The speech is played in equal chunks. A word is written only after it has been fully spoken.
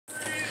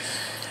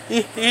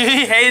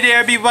Hey there,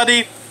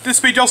 everybody. This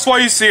is me, Just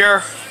Voice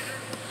here.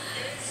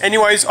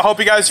 Anyways, I hope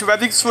you guys are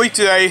having a sweet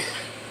today.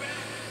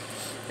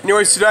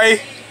 Anyways,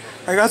 today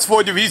I got some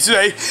more DVDs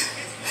today.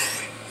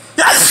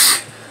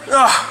 Yes!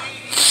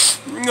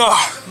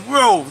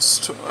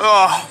 Roast.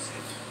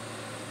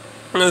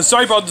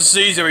 Sorry about the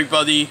disease,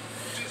 everybody.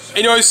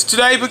 Anyways,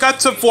 today we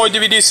got some 4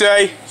 DVDs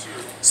today.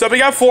 So we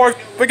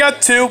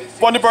got 2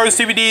 Wonder Brothers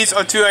DVDs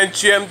or 2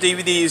 MGM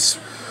DVDs.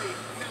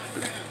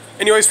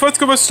 Anyways, first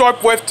we're gonna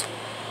start with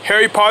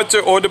Harry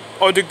Potter or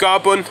the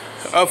Goblet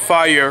of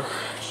Fire.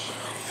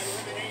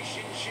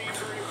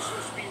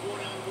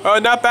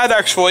 Not bad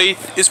actually.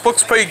 This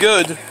book's pretty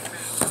good.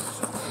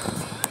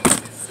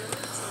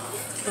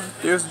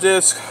 There's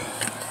this.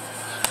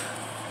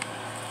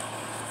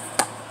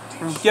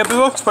 Yeah, but it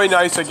looks pretty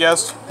nice, I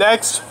guess.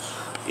 Next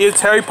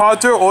is Harry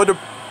Potter or the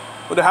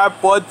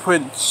Half-Blood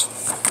Prince.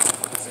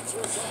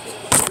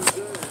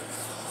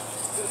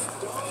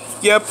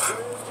 Yep.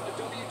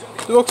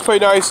 It looks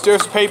pretty nice.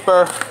 There's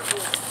paper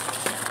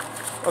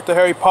of the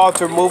Harry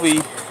Potter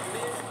movie.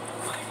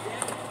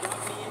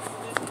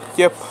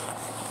 Yep.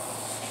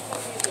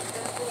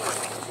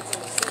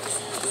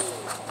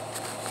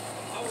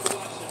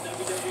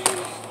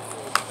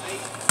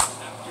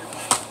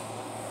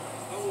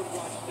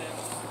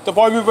 The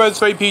boy movie is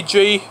very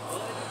PG.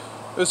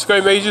 It's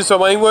great majors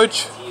of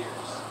language,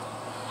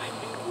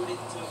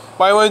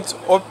 violence,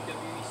 or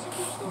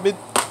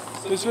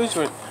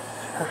mismanagement.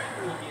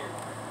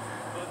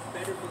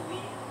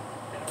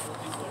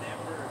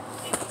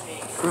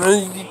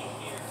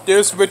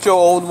 There's Richard's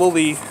own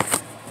movie.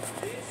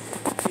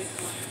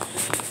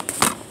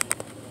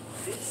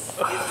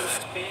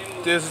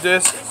 There's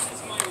this.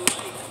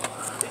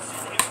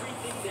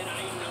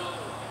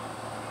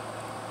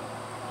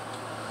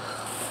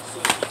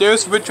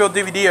 There's virtual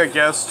DVD, I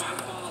guess.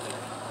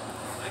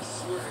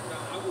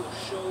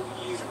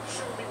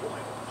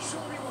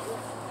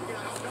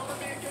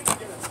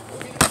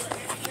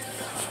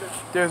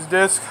 There's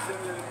this.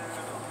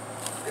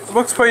 It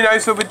looks pretty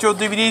nice with virtual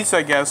DVDs,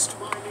 I guess.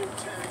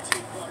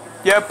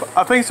 Yep,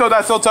 I think so.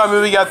 That's all the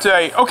time we got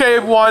today. Okay,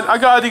 everyone, I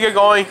gotta get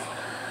going.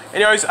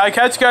 Anyways, I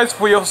catch you guys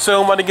real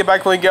soon when I get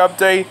back from the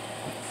update.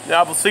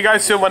 Now, we'll see you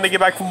guys soon when I get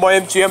back from my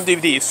MGM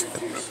DVDs.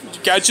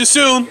 Catch you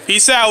soon.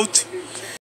 Peace out.